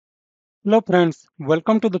Hello friends,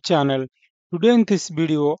 welcome to the channel. Today in this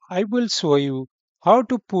video, I will show you how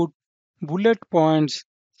to put bullet points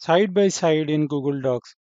side by side in Google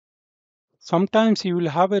Docs. Sometimes you will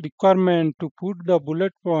have a requirement to put the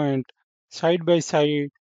bullet point side by side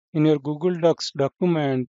in your Google Docs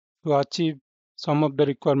document to achieve some of the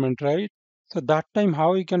requirement, right? So that time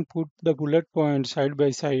how you can put the bullet point side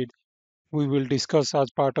by side, we will discuss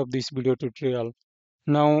as part of this video tutorial.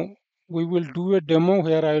 Now we will do a demo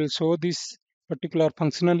where I will show this particular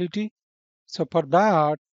functionality. So for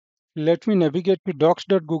that, let me navigate to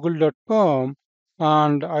docs.google.com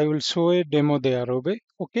and I will show a demo there.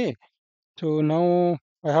 Okay. So now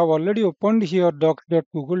I have already opened here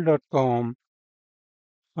docs.google.com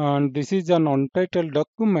and this is an untitled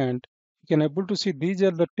document. You can able to see these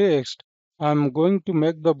are the text. I'm going to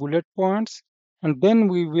make the bullet points and then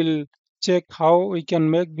we will check how we can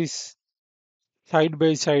make this side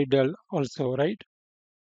by side also, right?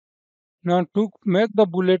 Now to make the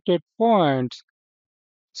bulleted points,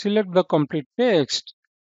 select the complete text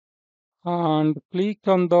and click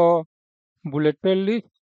on the bulleted list.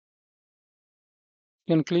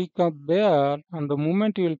 You can click on there and the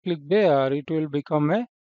moment you will click there, it will become a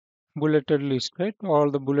bulleted list, right?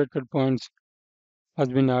 All the bulleted points has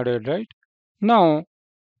been added, right? Now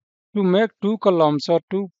to make two columns or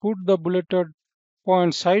to put the bulleted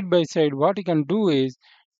points side by side, what you can do is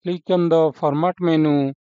click on the format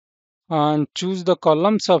menu and choose the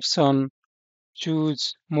columns option,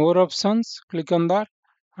 choose more options, click on that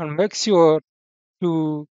and make sure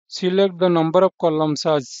to select the number of columns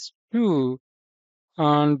as 2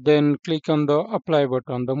 and then click on the apply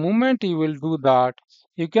button. The moment you will do that,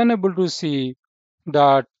 you can able to see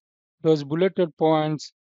that those bulleted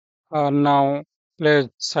points are now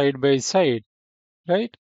placed side by side,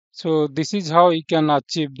 right? So this is how you can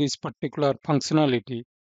achieve this particular functionality.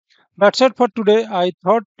 That's it for today. I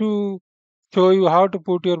thought to show you how to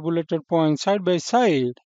put your bulleted points side by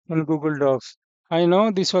side in Google Docs. I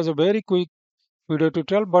know this was a very quick video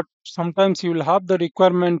tutorial, but sometimes you will have the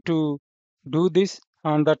requirement to do this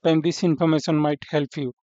and that time this information might help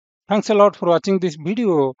you. Thanks a lot for watching this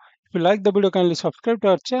video. If you like the video, kindly subscribe to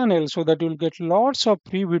our channel so that you'll get lots of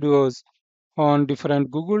free videos on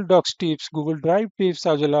different Google Docs tips, Google Drive tips,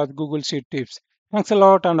 as well as Google Sheet tips. Thanks a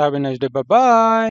lot and have a nice day. Bye bye.